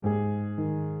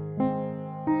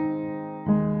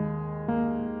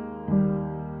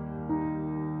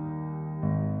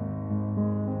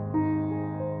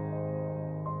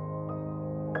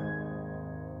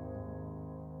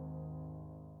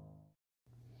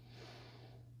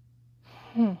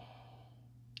Hmm.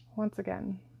 Once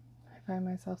again, I find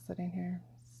myself sitting here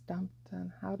stumped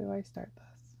on how do I start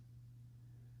this.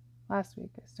 Last week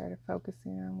I started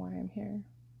focusing on why I'm here.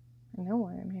 I know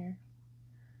why I'm here.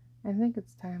 I think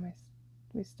it's time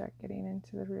we start getting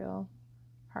into the real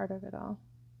heart of it all.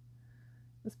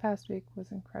 This past week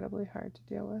was incredibly hard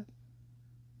to deal with.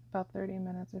 About 30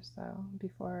 minutes or so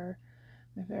before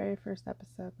my very first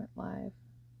episode went live,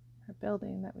 our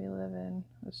building that we live in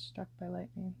was struck by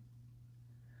lightning.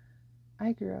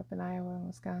 I grew up in Iowa and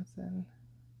Wisconsin,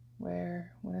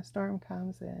 where when a storm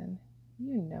comes in,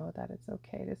 you know that it's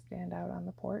okay to stand out on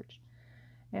the porch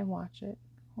and watch it,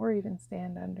 or even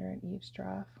stand under an eaves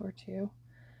trough or two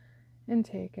and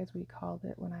take, as we called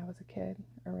it when I was a kid,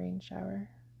 a rain shower.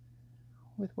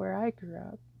 With where I grew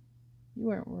up, you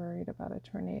weren't worried about a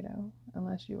tornado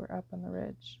unless you were up on the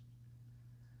ridge.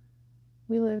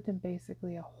 We lived in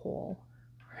basically a hole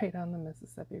right on the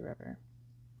Mississippi River.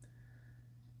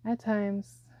 At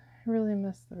times, I really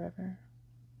miss the river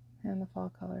and the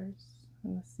fall colors,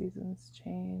 and the seasons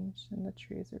change and the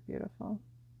trees are beautiful.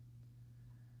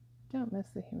 I don't miss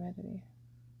the humidity,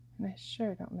 and I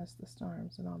sure don't miss the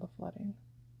storms and all the flooding.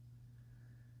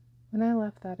 When I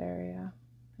left that area,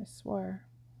 I swore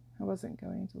I wasn't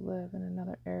going to live in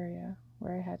another area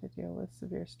where I had to deal with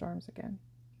severe storms again.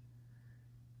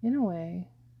 In a way,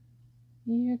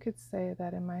 you could say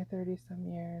that in my 30-some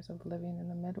years of living in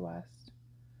the Midwest,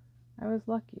 I was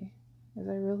lucky, as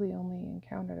I really only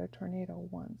encountered a tornado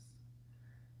once,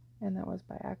 and that was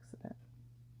by accident.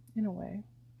 In a way,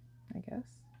 I guess.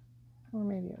 Or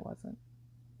maybe it wasn't.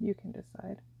 You can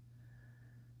decide.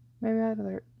 My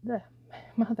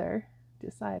mother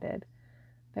decided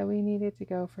that we needed to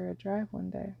go for a drive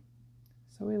one day,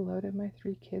 so we loaded my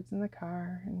 3 kids in the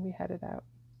car and we headed out.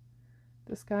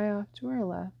 The sky off to our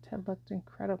left had looked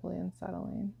incredibly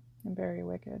unsettling and very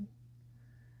wicked.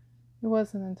 It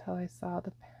wasn't until I saw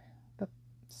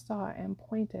and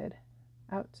pointed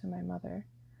out to my mother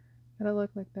that it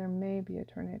looked like there may be a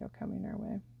tornado coming our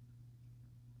way.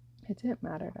 It didn't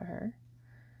matter to her,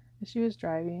 as she was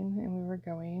driving and we were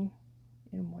going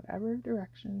in whatever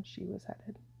direction she was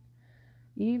headed,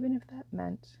 even if that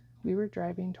meant we were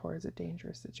driving towards a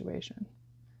dangerous situation.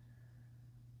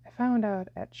 I found out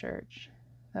at church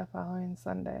that following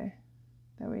Sunday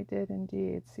that we did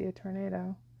indeed see a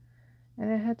tornado, and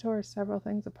it had tore several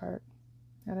things apart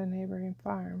at a neighboring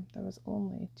farm that was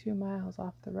only 2 miles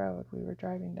off the road we were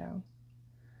driving down.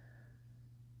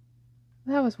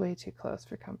 That was way too close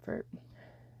for comfort,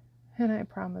 and I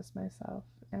promised myself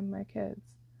and my kids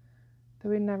that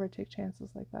we'd never take chances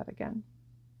like that again.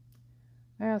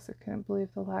 I also couldn't believe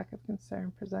the lack of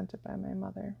concern presented by my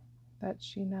mother, that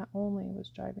she not only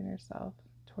was driving herself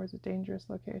towards a dangerous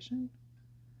location,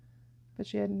 but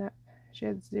she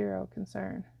had zero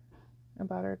concern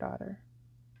about her daughter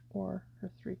or her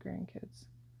 3 grandkids.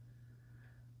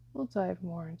 We'll dive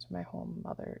more into my whole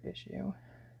mother issue,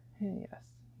 and yes,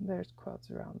 there's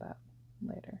quotes around that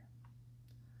later.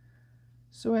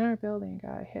 So when our building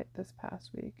got hit this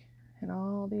past week, and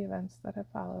all the events that have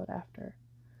followed after,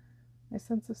 my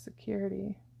sense of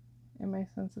security and my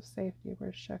sense of safety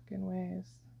were shook in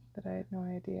ways that I had no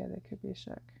idea they could be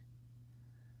shook.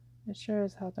 I sure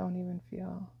as hell don't even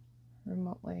feel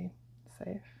remotely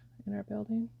safe in our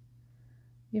building,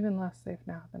 even less safe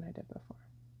now than I did before.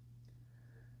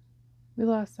 We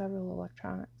lost several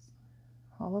electronics.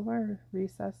 All of our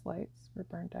recessed lights were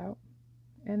burnt out,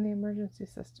 and the emergency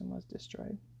system was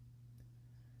destroyed.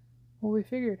 What we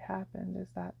figured happened is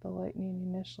that the lightning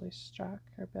initially struck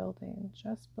our building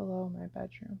just below my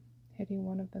bedroom, hitting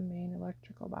one of the main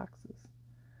electrical boxes.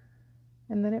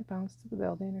 And then it bounced to the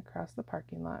building across the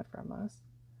parking lot from us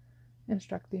and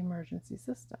struck the emergency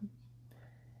system.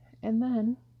 And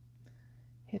then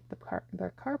hit the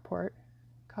carport,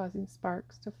 causing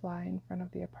sparks to fly in front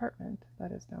of the apartment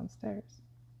that is downstairs.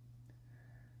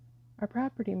 Our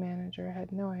property manager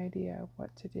had no idea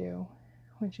what to do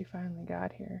when she finally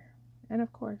got here, and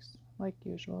of course, like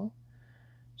usual,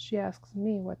 she asks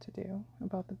me what to do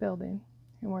about the building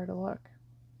and where to look.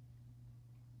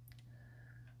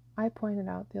 I pointed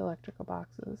out the electrical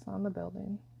boxes on the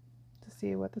building to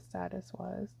see what the status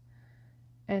was,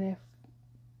 and if,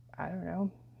 I don't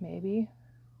know, maybe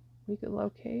we could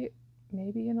locate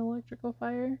maybe an electrical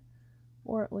fire,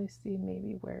 or at least see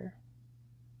maybe where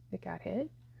it got hit,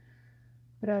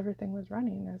 but everything was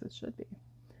running as it should be.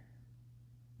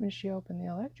 When she opened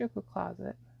the electrical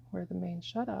closet, where the main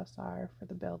shutoffs are for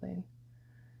the building,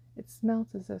 it smelt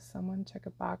as if someone took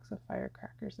a box of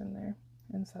firecrackers in there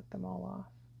and set them all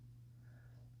off.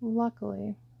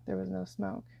 Luckily, there was no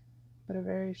smoke, but a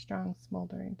very strong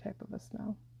smoldering type of a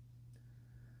smell.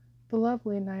 The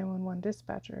lovely 911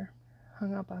 dispatcher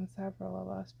hung up on several of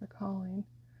us for calling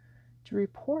to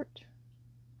report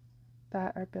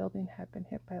that our building had been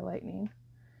hit by lightning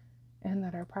and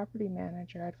that our property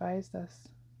manager advised us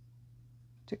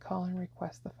to call and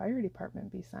request the fire department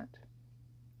be sent.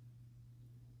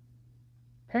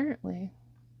 Apparently,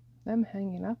 them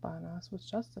hanging up on us was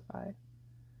justified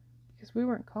because we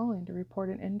weren't calling to report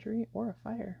an injury or a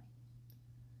fire,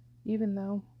 even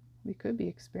though we could be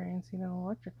experiencing an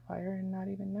electric fire and not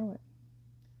even know it.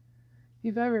 If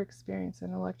you've ever experienced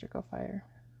an electrical fire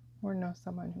or know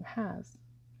someone who has,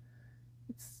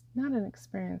 it's not an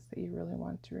experience that you really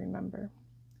want to remember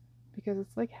because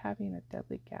it's like having a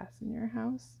deadly gas in your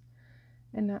house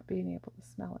and not being able to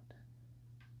smell it.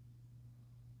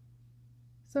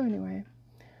 So anyway,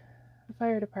 the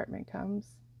fire department comes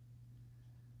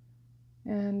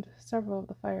and several of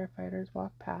the firefighters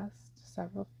walk past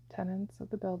several tenants of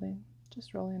the building,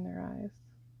 just rolling their eyes.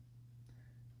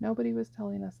 Nobody was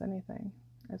telling us anything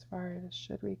as far as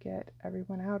should we get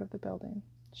everyone out of the building,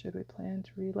 should we plan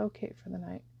to relocate for the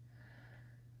night,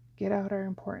 get out our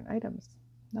important items.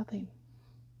 Nothing.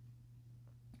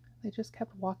 They just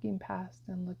kept walking past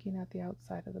and looking at the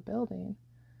outside of the building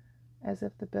as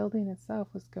if the building itself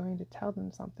was going to tell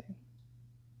them something.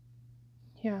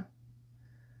 Yeah,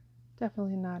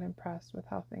 definitely not impressed with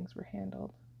how things were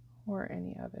handled, or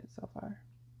any of it so far.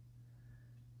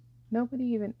 Nobody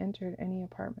even entered any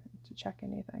apartment to check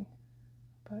anything,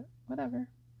 but whatever.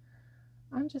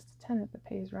 I'm just a tenant that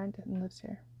pays rent and lives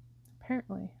here.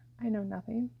 Apparently, I know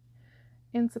nothing,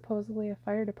 and supposedly a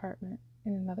fire department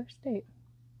in another state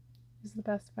is the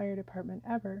best fire department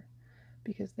ever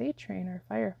because they train our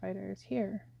firefighters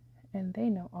here and they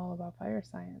know all about fire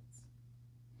science.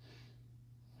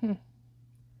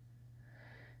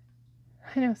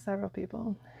 I know several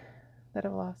people that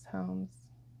have lost homes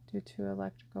due to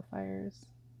electrical fires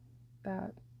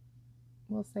that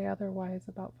will say otherwise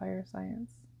about fire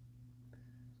science.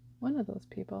 One of those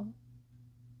people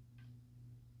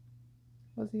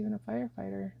was even a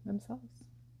firefighter themselves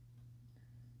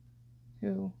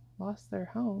who lost their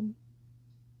home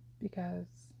because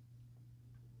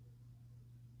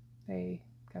they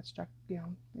got struck,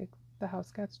 the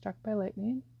house got struck by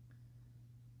lightning,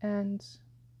 and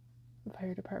the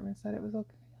fire department said it was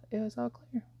okay. It was all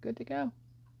clear, good to go.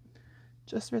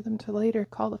 Just for them to later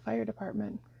call the fire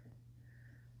department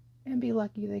and be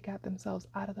lucky they got themselves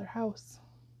out of their house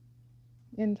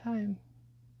in time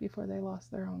before they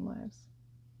lost their own lives.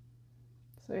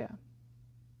 So yeah,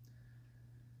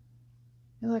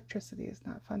 electricity is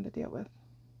not fun to deal with.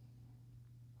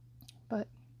 But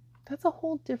that's a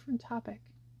whole different topic.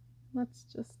 Let's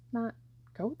just not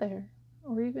go there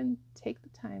or even take the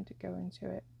time to go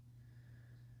into it.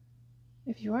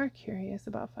 If you are curious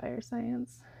about fire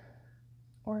science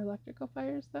or electrical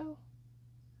fires, though,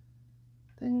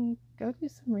 then go do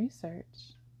some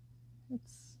research.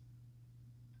 It's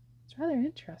rather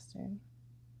interesting.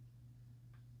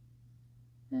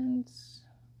 And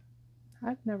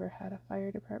I've never had a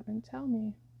fire department tell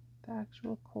me the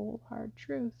actual cold, hard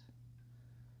truth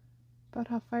about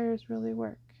how fires really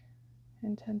work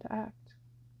and tend to act.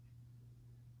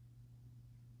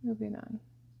 Moving on.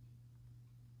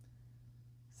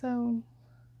 So,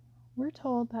 we're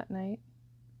told that night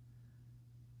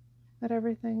that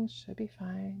everything should be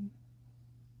fine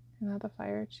and that the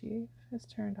fire chief has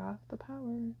turned off the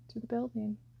power to the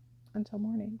building until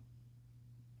morning.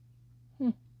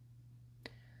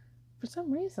 For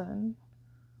some reason,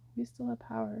 we still have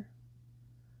power.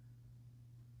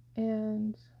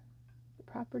 And the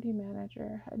property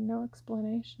manager had no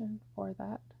explanation for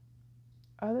that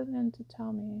other than to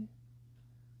tell me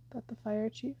that the fire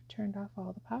chief turned off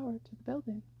all the power to the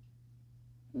building.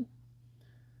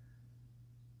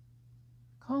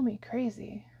 Call me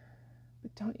crazy,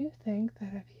 but don't you think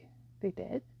that if they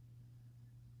did,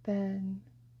 then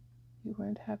you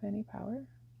wouldn't have any power?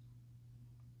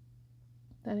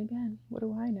 Then again, what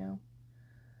do I know?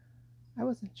 I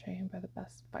wasn't trained by the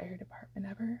best fire department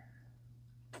ever.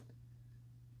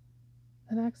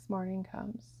 The next morning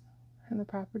comes, and the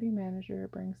property manager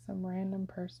brings some random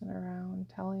person around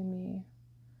telling me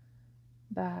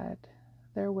that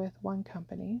they're with one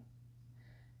company,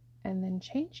 and then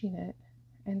changing it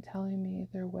and telling me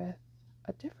they're with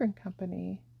a different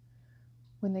company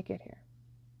when they get here.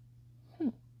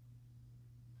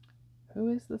 Who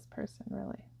is this person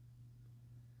really?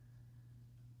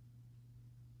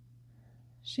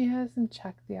 She hasn't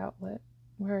checked the outlet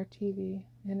where our TV,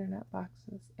 internet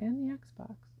boxes, and the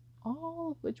Xbox,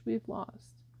 all of which we've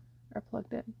lost, are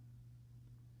plugged in.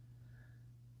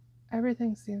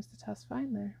 Everything seems to test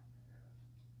fine there.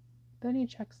 Then he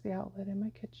checks the outlet in my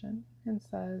kitchen and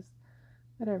says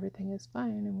that everything is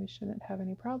fine and we shouldn't have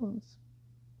any problems.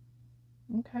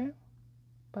 Okay,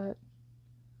 but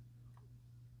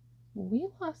we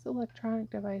lost electronic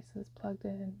devices plugged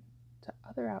in to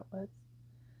other outlets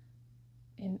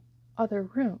in other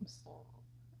rooms.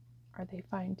 Are they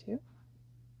fine too?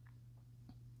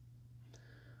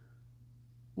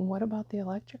 What about the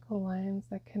electrical lines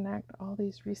that connect all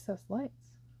these recessed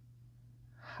lights?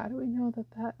 How do we know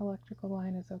that that electrical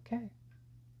line is okay?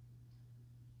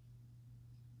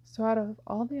 So out of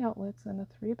all the outlets in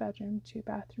a 3-bedroom,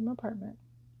 2-bathroom apartment,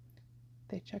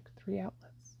 they checked 3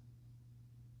 outlets.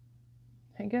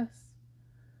 I guess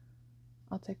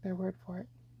I'll take their word for it,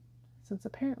 since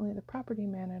apparently the property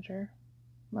manager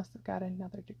must have got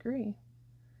another degree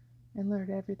and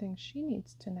learned everything she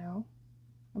needs to know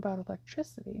about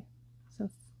electricity,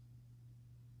 since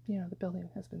the building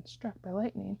has been struck by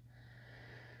lightning,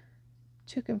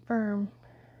 to confirm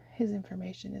his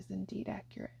information is indeed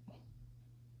accurate.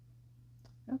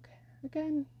 Okay,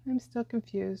 again, I'm still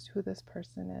confused who this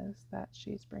person is that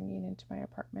she's bringing into my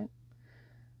apartment.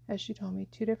 As she told me,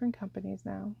 2 different companies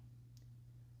now,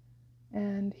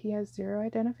 and he has 0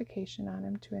 identification on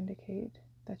him to indicate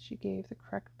that she gave the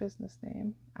correct business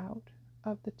name out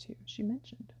of the 2 she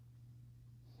mentioned.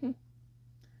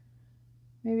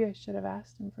 Maybe I should have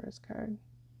asked him for his card.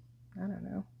 I don't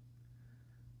know.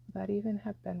 Would that even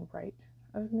have been right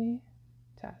of me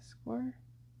to ask for,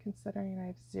 considering I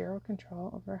have 0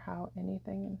 control over how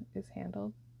anything is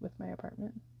handled with my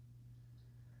apartment?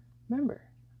 Remember,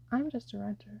 I'm just a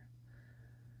renter,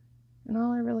 and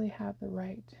all I really have the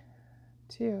right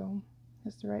to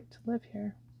is the right to live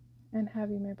here and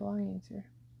having my belongings here.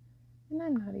 And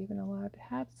I'm not even allowed to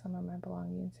have some of my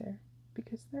belongings here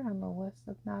because they're on the list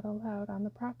of not allowed on the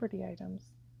property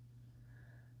items.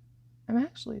 I'm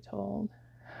actually told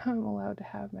how I'm allowed to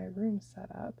have my room set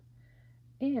up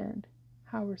and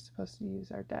how we're supposed to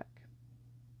use our deck.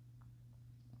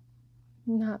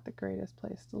 Not the greatest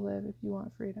place to live if you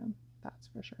want freedom, that's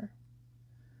for sure.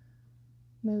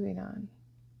 Moving on.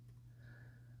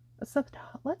 So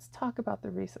let's talk about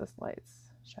the recessed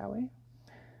lights, shall we?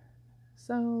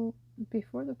 So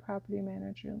before the property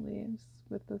manager leaves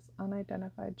with this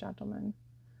unidentified gentleman,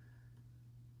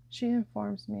 she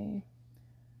informs me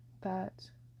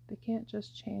that they can't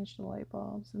just change the light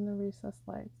bulbs and the recessed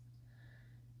lights.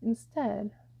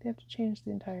 Instead, they have to change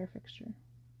the entire fixture.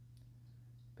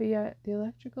 But yet, the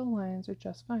electrical lines are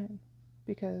just fine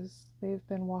because they've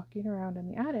been walking around in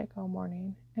the attic all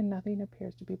morning and nothing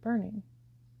appears to be burning.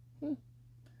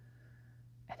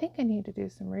 I think I need to do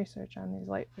some research on these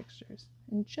light fixtures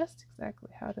and just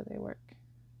exactly how do they work,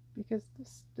 because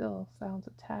this still sounds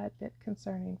a tad bit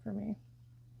concerning for me.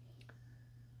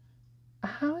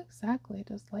 How exactly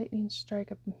does lightning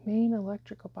strike a main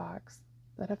electrical box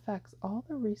that affects all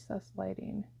the recessed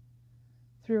lighting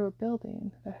through a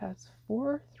building that has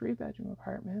 4 3-bedroom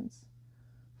apartments,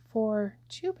 4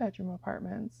 2-bedroom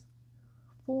apartments,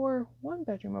 4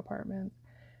 1-bedroom apartments,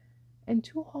 and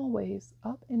 2 hallways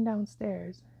up and down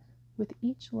stairs, with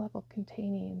each level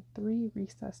containing 3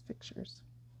 recessed fixtures?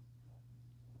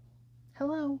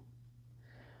 Hello?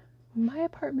 My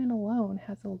apartment alone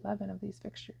has 11 of these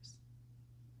fixtures.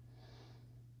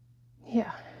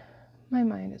 Yeah, my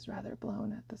mind is rather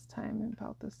blown at this time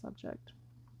about this subject.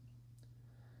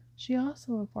 She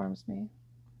also informs me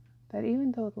that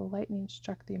even though the lightning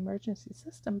struck the emergency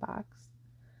system box,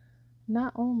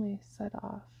 not only set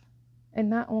off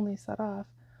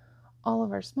all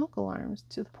of our smoke alarms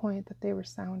to the point that they were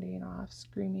sounding off,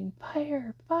 screaming,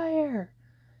 "Fire! Fire!"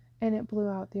 And it blew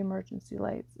out the emergency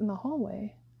lights in the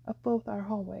hallway of both our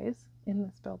hallways in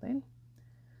this building.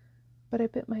 But I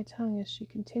bit my tongue as she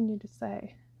continued to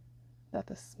say that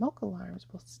the smoke alarms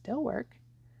will still work.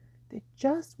 They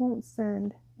just won't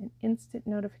send an instant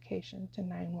notification to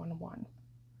 911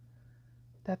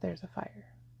 that there's a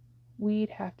fire. We'd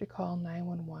have to call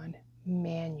 911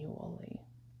 manually.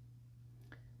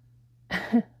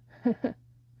 I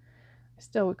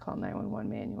still would call 911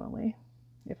 manually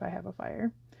if I have a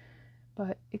fire.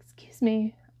 But excuse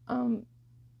me,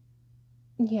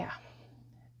 yeah,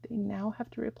 they now have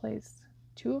to replace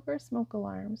 2 of our smoke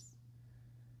alarms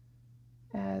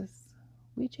as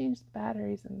we changed the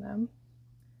batteries in them,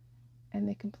 and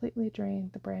they completely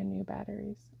drained the brand new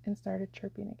batteries and started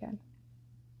chirping again.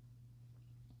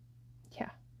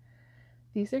 Yeah,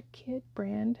 these are Kid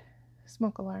brand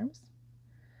smoke alarms,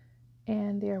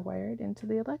 and they are wired into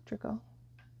the electrical.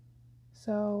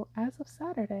 So as of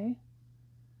Saturday,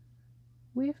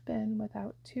 we've been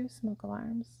without 2 smoke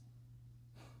alarms.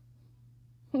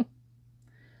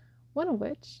 One of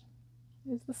which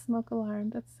is the smoke alarm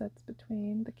that sits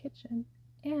between the kitchen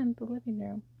and the living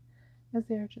room, as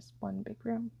they are just one big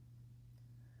room.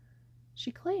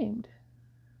 She claimed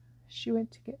she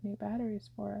went to get new batteries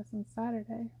for us on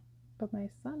Saturday, but my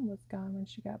son was gone when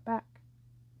she got back.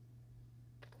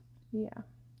 Yeah,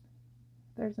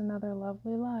 there's another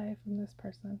lovely lie from this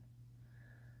person,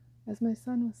 as my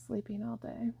son was sleeping all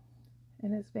day,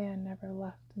 and his van never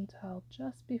left until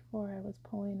just before I was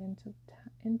pulling into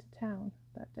town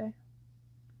that day.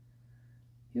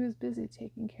 He was busy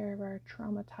taking care of our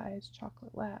traumatized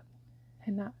chocolate lab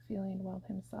and not feeling well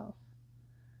himself,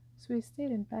 so he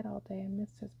stayed in bed all day and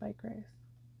missed his bike race.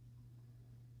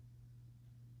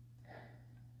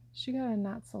 She got a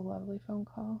not-so-lovely phone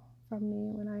call from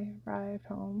me when I arrived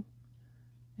home,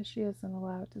 as she isn't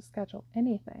allowed to schedule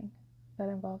anything that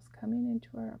involves coming into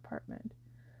our apartment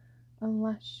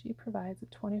unless she provides a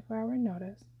 24-hour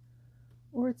notice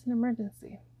or it's an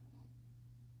emergency.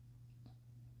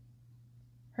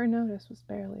 Her notice was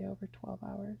barely over 12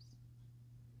 hours.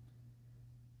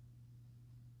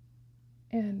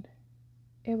 And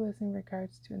it was in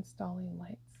regards to installing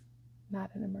lights,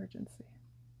 not an emergency.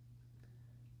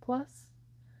 Plus,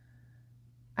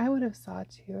 I would have saw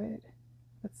to it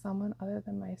that someone other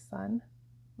than my son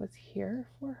was here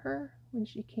for her when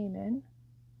she came in,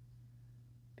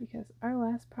 because our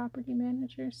last property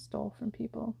manager stole from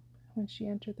people when she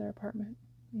entered their apartment,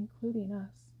 including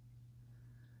us.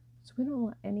 So we don't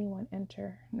let anyone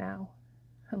enter now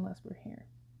unless we're here.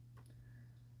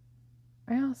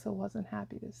 I also wasn't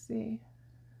happy to see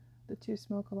the 2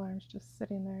 smoke alarms just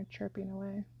sitting there chirping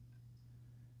away.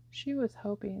 She was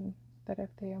hoping that if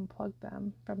they unplugged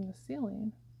them from the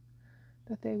ceiling,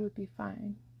 that they would be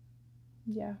fine.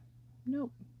 Yeah,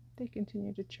 nope, they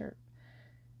continued to chirp,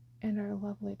 and our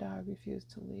lovely dog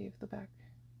refused to leave the back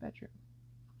bedroom.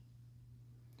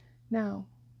 Now,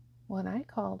 when I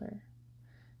called her,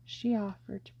 she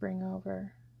offered to bring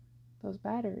over those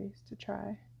batteries to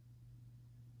try.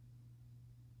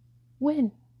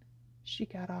 When she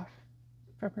got off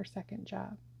from her second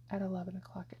job at 11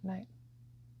 o'clock at night.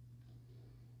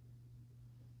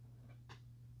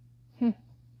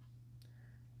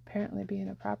 Apparently, being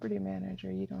a property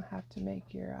manager, you don't have to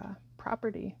make your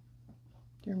property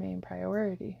your main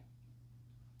priority.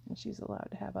 And she's allowed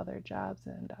to have other jobs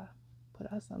and put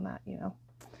us on that,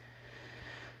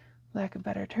 lack of a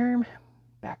better term,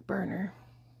 back burner.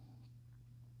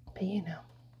 But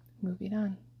moving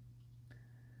on.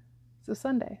 So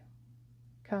Sunday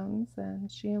comes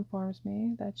and she informs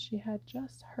me that she had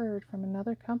just heard from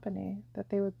another company that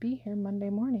they would be here Monday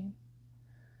morning.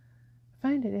 I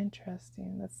find it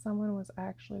interesting that someone was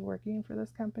actually working for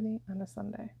this company on a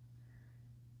Sunday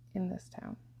in this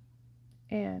town,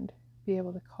 and be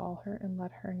able to call her and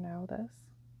let her know this,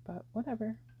 but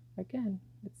whatever. Again,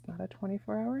 it's not a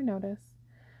 24-hour notice,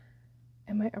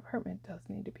 and my apartment does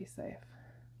need to be safe.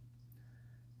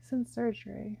 Since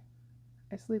surgery,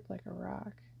 I sleep like a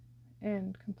rock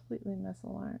and completely miss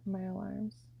my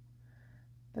alarms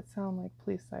that sound like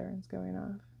police sirens going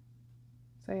off.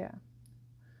 So yeah,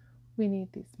 we need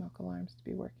these smoke alarms to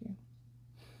be working.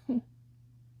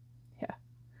 Yeah.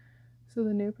 So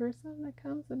the new person that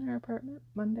comes in her apartment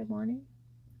Monday morning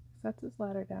sets his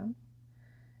ladder down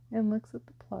and looks at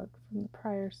the plug from the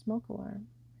prior smoke alarm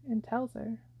and tells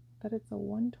her that it's a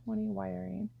 120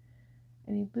 wiring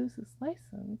and he'd lose his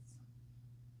license.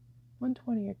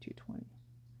 120 or 220.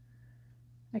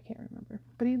 I can't remember.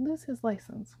 But he'd lose his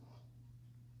license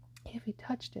if he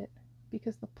touched it,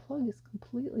 because the plug is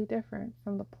completely different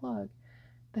from the plug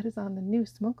that is on the new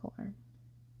smoke alarm.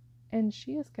 And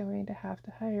she is going to have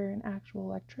to hire an actual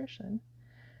electrician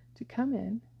to come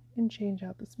in and change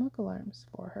out the smoke alarms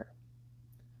for her.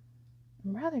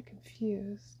 I'm rather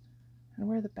confused on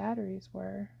where the batteries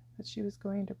were that she was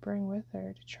going to bring with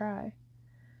her to try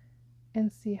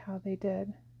and see how they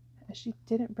did, as she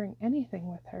didn't bring anything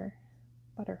with her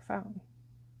but her phone.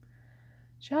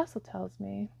 She also tells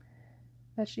me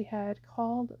that she had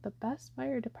called the best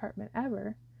fire department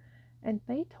ever, and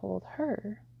they told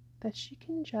her that she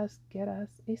can just get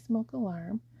us a smoke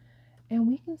alarm and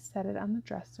we can set it on the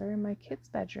dresser in my kid's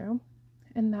bedroom,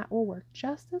 and that will work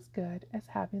just as good as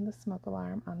having the smoke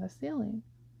alarm on the ceiling.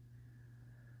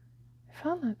 I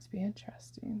found that to be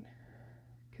interesting,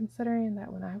 considering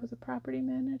that when I was a property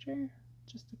manager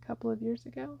just a couple of years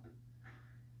ago,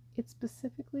 it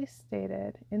specifically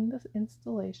stated in the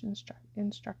installation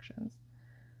instructions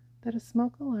that a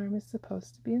smoke alarm is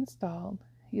supposed to be installed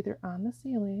either on the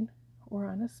ceiling or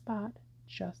on a spot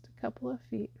just a couple of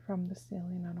feet from the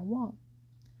ceiling on a wall.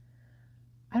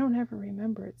 I don't ever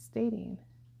remember it stating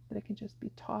that it can just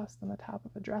be tossed on the top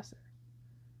of a dresser.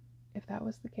 If that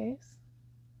was the case,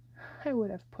 I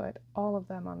would have put all of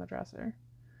them on the dresser.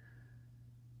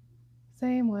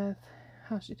 Same with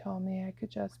how she told me I could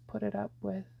just put it up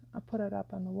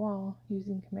on the wall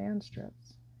using command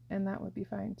strips, and that would be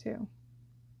fine too.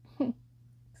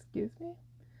 Excuse me?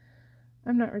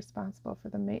 I'm not responsible for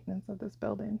the maintenance of this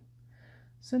building.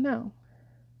 So no,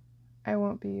 I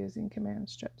won't be using command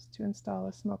strips to install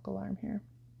a smoke alarm here.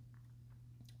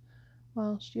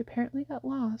 Well, she apparently got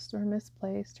lost or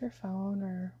misplaced her phone,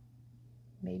 or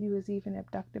maybe was even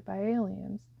abducted by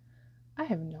aliens. I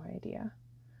have no idea.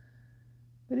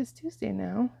 But it's Tuesday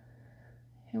now,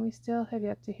 and we still have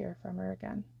yet to hear from her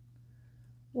again,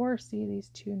 or see these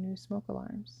 2 new smoke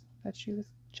alarms that she was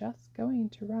just going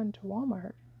to run to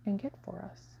Walmart and get for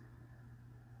us.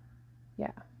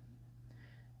 Yeah,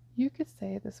 you could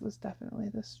say this was definitely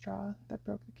the straw that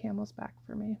broke the camel's back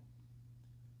for me.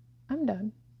 I'm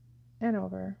done and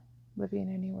over living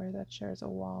anywhere that shares a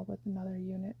wall with another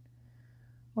unit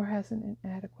or has an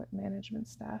inadequate management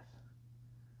staff.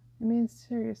 I mean,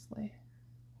 seriously,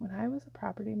 when I was a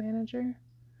property manager,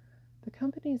 the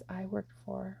companies I worked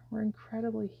for were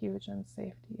incredibly huge on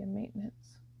safety and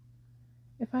maintenance.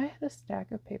 If I had a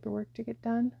stack of paperwork to get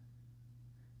done,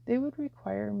 they would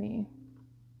require me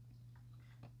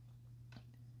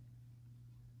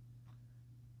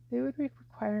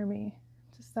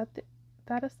to set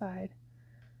that aside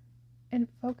and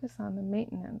focus on the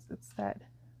maintenance instead.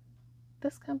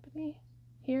 This company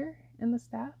here and the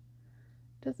staff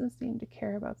doesn't seem to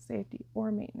care about safety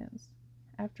or maintenance.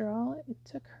 After all, it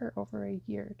took her over a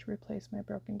year to replace my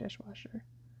broken dishwasher.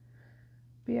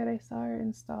 But yet I saw her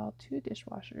install 2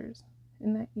 dishwashers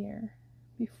in that year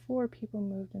before people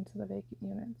moved into the vacant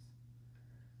units.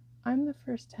 I'm the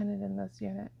first tenant in this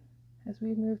unit, as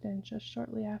we moved in just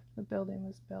shortly after the building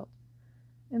was built,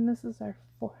 and this is our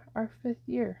 5th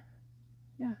year.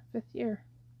 Yeah, 5th year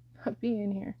of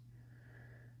being here.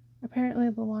 Apparently,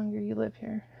 the longer you live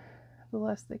here, the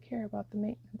less they care about the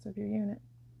maintenance of your unit.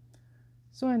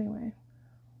 So anyway,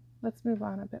 let's move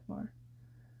on a bit more.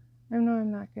 I know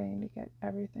I'm not going to get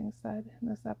everything said in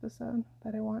this episode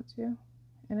that I want to,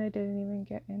 and I didn't even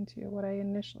get into what I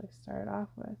initially started off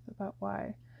with about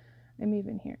why I'm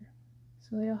even here.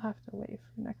 So you'll have to wait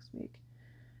for next week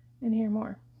and hear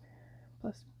more.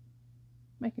 Plus,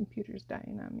 my computer's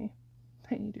dying on me.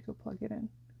 I need to go plug it in.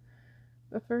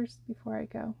 But first, before I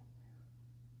go,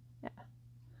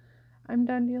 I'm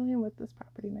done dealing with this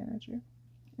property manager.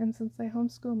 And since I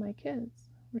homeschool my kids,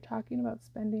 we're talking about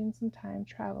spending some time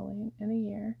traveling in a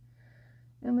year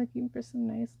and looking for some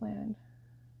nice land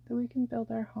that we can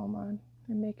build our home on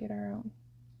and make it our own.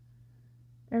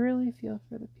 I really feel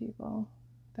for the people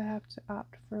that have to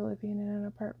opt for living in an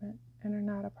apartment and are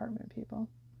not apartment people.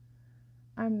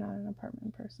 I'm not an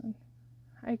apartment person.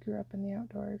 I grew up in the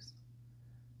outdoors.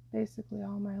 Basically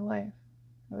all my life,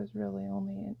 I was really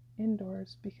only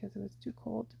indoors because it was too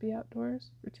cold to be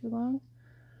outdoors for too long,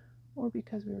 or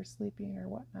because we were sleeping or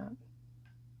whatnot.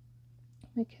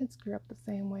 My kids grew up the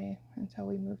same way until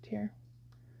we moved here.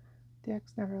 The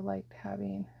ex never liked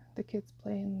having the kids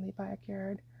play in the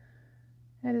backyard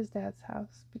at his dad's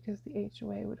house because the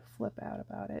HOA would flip out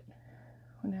about it,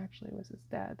 when actually it was his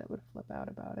dad that would flip out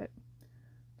about it.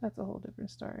 That's a whole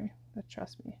different story that,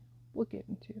 trust me, we'll get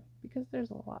into, because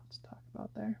there's a lot to talk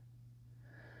about there.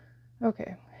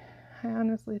 Okay, I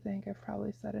honestly think I've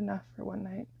probably said enough for one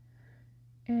night,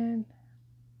 and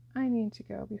I need to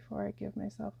go before I give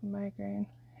myself a migraine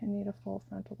and need a full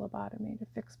frontal lobotomy to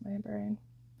fix my brain.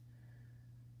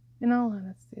 In all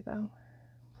honesty, though,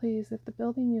 please, if the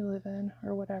building you live in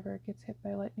or whatever gets hit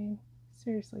by lightning,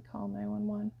 seriously call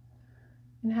 911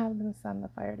 and have them send the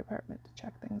fire department to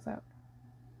check things out.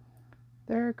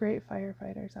 There are great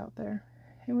firefighters out there,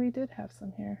 and we did have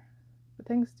some here, but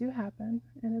things do happen,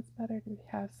 and it's better to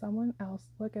have someone else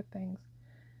look at things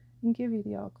and give you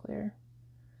the all clear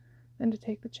than to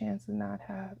take the chance and not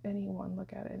have anyone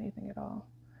look at anything at all.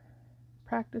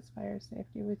 Practice fire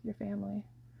safety with your family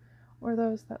or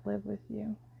those that live with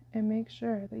you, and make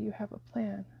sure that you have a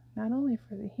plan not only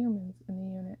for the humans in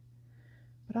the unit,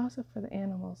 but also for the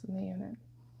animals in the unit.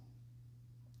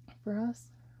 For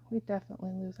us, we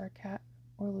definitely lose our cat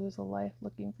or lose a life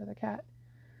looking for the cat,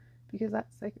 because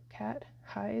that sick cat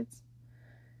hides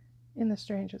in the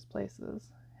strangest places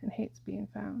and hates being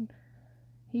found.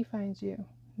 He finds you,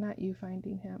 not you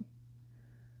finding him.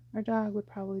 Our dog would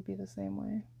probably be the same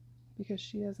way, because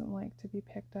she doesn't like to be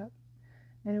picked up,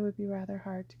 and it would be rather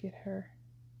hard to get her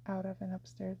out of an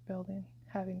upstairs building,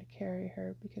 having to carry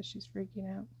her because she's freaking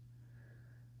out.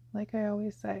 Like I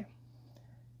always say,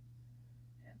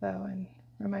 though, and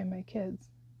remind my kids,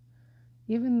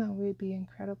 even though we'd be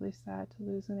incredibly sad to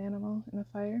lose an animal in a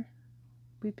fire,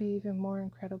 we'd be even more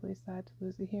incredibly sad to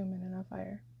lose a human in a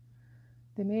fire.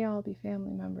 They may all be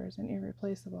family members and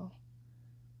irreplaceable,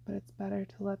 but it's better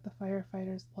to let the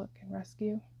firefighters look and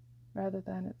rescue rather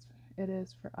than it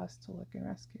is for us to look and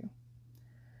rescue.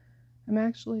 I'm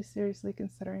actually seriously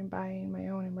considering buying my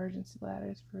own emergency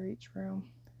ladders for each room,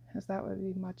 as that would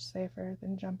be much safer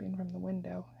than jumping from the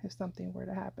window if something were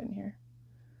to happen here.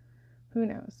 Who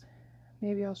knows?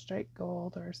 Maybe I'll strike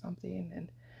gold or something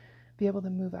and be able to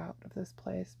move out of this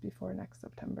place before next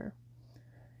September.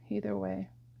 Either way,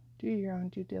 do your own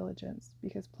due diligence,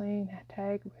 because playing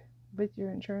tag with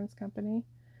your insurance company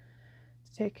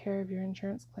to take care of your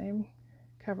insurance claim,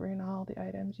 covering all the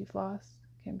items you've lost,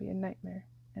 can be a nightmare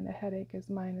and a headache as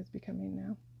mine is becoming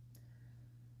now.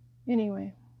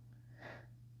 Anyway,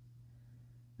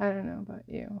 I don't know about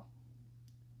you,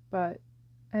 but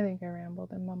I think I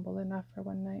rambled and mumbled enough for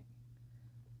one night.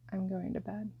 I'm going to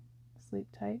bed. Sleep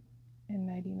tight and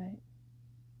nighty night.